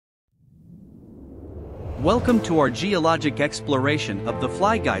Welcome to our geologic exploration of the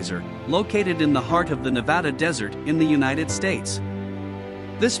Fly Geyser, located in the heart of the Nevada desert in the United States.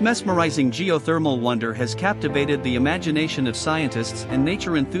 This mesmerizing geothermal wonder has captivated the imagination of scientists and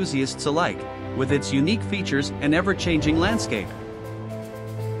nature enthusiasts alike, with its unique features and ever-changing landscape.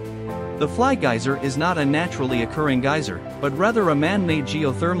 The Fly Geyser is not a naturally occurring geyser, but rather a man-made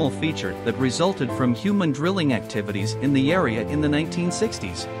geothermal feature that resulted from human drilling activities in the area in the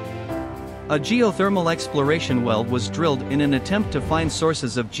 1960s. A geothermal exploration well was drilled in an attempt to find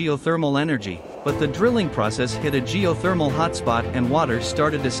sources of geothermal energy, but the drilling process hit a geothermal hotspot and water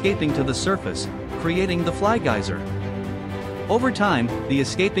started escaping to the surface, creating the Fly Geyser. Over time, the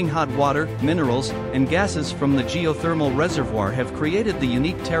escaping hot water, minerals, and gases from the geothermal reservoir have created the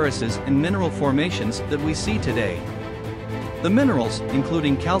unique terraces and mineral formations that we see today. The minerals,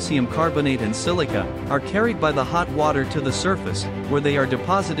 including calcium carbonate and silica, are carried by the hot water to the surface, where they are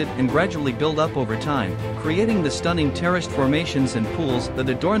deposited and gradually build up over time, creating the stunning terraced formations and pools that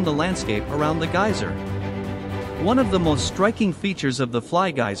adorn the landscape around the geyser. One of the most striking features of the Fly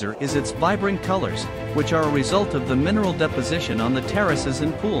Geyser is its vibrant colors, which are a result of the mineral deposition on the terraces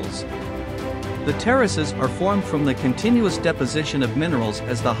and pools. The terraces are formed from the continuous deposition of minerals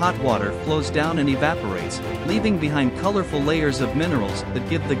as the hot water flows down and evaporates, leaving behind colorful layers of minerals that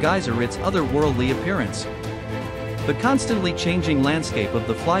give the geyser its otherworldly appearance. The constantly changing landscape of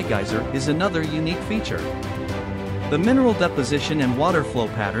the Fly Geyser is another unique feature. The mineral deposition and water flow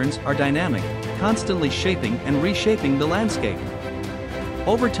patterns are dynamic, constantly shaping and reshaping the landscape.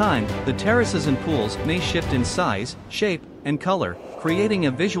 Over time, the terraces and pools may shift in size, shape, and color, creating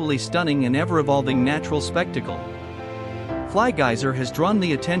a visually stunning and ever-evolving natural spectacle. Fly Geyser has drawn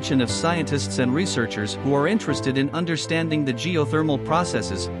the attention of scientists and researchers who are interested in understanding the geothermal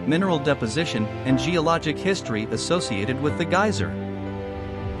processes, mineral deposition, and geologic history associated with the geyser.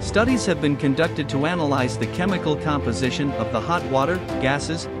 Studies have been conducted to analyze the chemical composition of the hot water,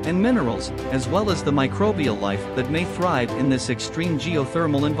 gases, and minerals, as well as the microbial life that may thrive in this extreme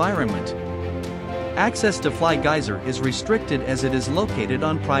geothermal environment. Access to Fly Geyser is restricted as it is located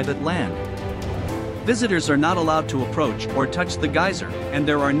on private land. Visitors are not allowed to approach or touch the geyser, and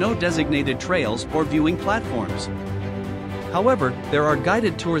there are no designated trails or viewing platforms. However, there are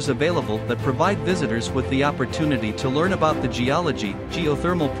guided tours available that provide visitors with the opportunity to learn about the geology,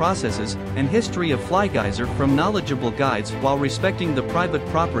 geothermal processes, and history of Fly Geyser from knowledgeable guides while respecting the private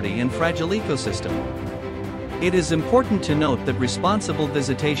property and fragile ecosystem. It is important to note that responsible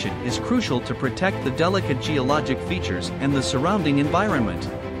visitation is crucial to protect the delicate geologic features and the surrounding environment.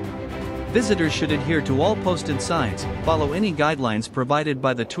 Visitors should adhere to all posted signs, follow any guidelines provided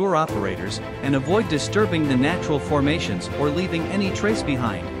by the tour operators, and avoid disturbing the natural formations or leaving any trace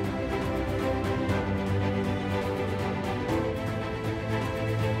behind.